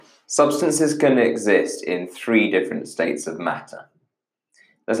Substances can exist in three different states of matter.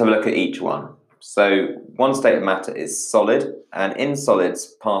 Let's have a look at each one. So one state of matter is solid, and in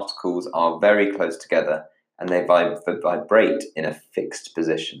solids, particles are very close together and they vibrate in a fixed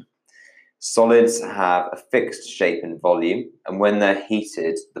position. Solids have a fixed shape and volume, and when they're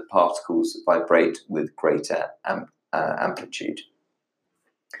heated, the particles vibrate with greater amplitude.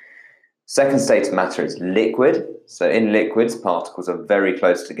 Second state of matter is liquid. So in liquids, particles are very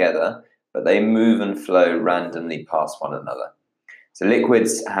close together, but they move and flow randomly past one another. So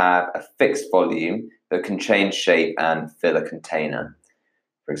liquids have a fixed volume, but can change shape and fill a container,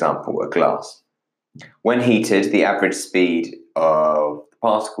 for example, a glass. When heated, the average speed of the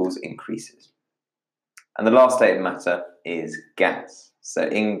particles increases. And the last state of matter is gas. So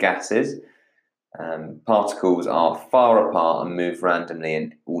in gases, particles are far apart and move randomly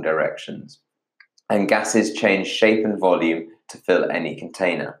in all directions. And gases change shape and volume to fill any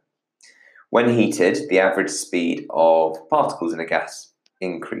container. When heated, the average speed of particles in a gas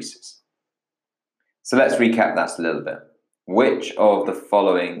increases. So let's recap that a little bit. Which of the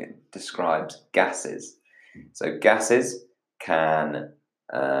following describes gases? So gases can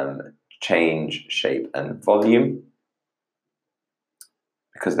change shape and volume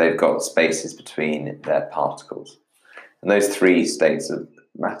because they've got spaces between their particles. And those three states of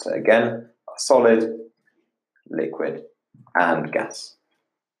matter, again, are solid, liquid, and gas.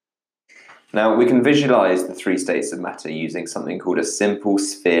 Now, we can visualize the three states of matter using something called a simple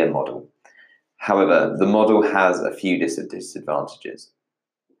sphere model. However, the model has a few disadvantages.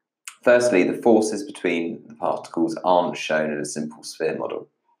 Firstly, the forces between the particles aren't shown in a simple sphere model.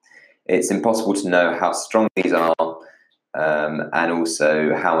 It's impossible to know how strong these are and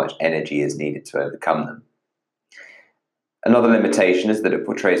also how much energy is needed to overcome them. Another limitation is that it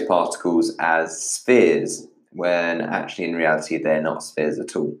portrays particles as spheres when actually in reality they're not spheres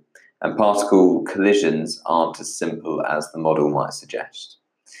at all. And particle collisions aren't as simple as the model might suggest.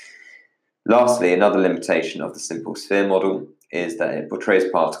 Lastly, another limitation of the simple sphere model is that it portrays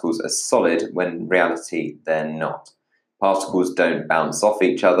particles as solid when in reality they're not. Particles don't bounce off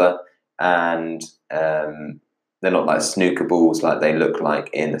each other, and they're not like snooker balls like they look like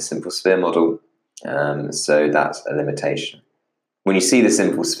in the simple sphere model. So that's a limitation. When you see the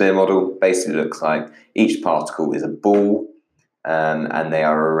simple sphere model, basically it looks like each particle is a ball, and they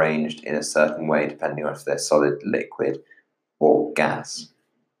are arranged in a certain way depending on if they're solid, liquid, or gas.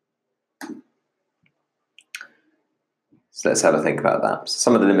 So let's have a think about that.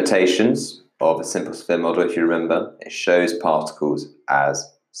 Some of the limitations of a simple sphere model, if you remember, it shows particles as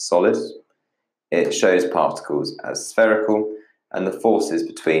solid, it shows particles as spherical, and the forces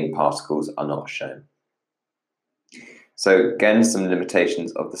between particles are not shown. So again, some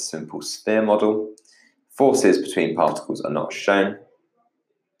limitations of the simple sphere model. Forces between particles are not shown.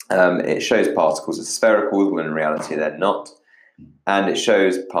 It shows particles as spherical when in reality they're not. And it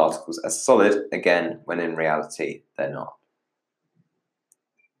shows particles as solid, again, when in reality they're not.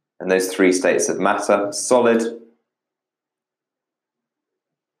 And those three states of matter, solid,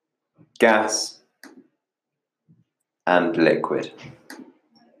 gas, and liquid.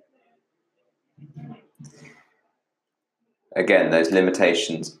 Again, those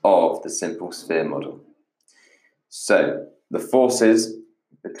limitations of the simple sphere model. So the forces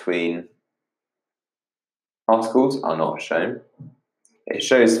between particles are not shown. It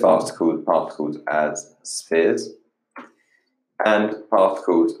shows particles as spheres, and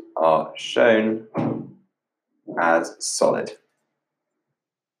particles are shown as solid.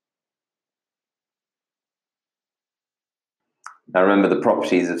 Now remember the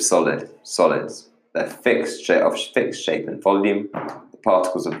properties of solids. They're fixed shape and volume. The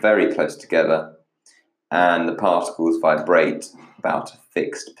particles are very close together, and the particles vibrate about a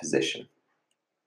fixed position.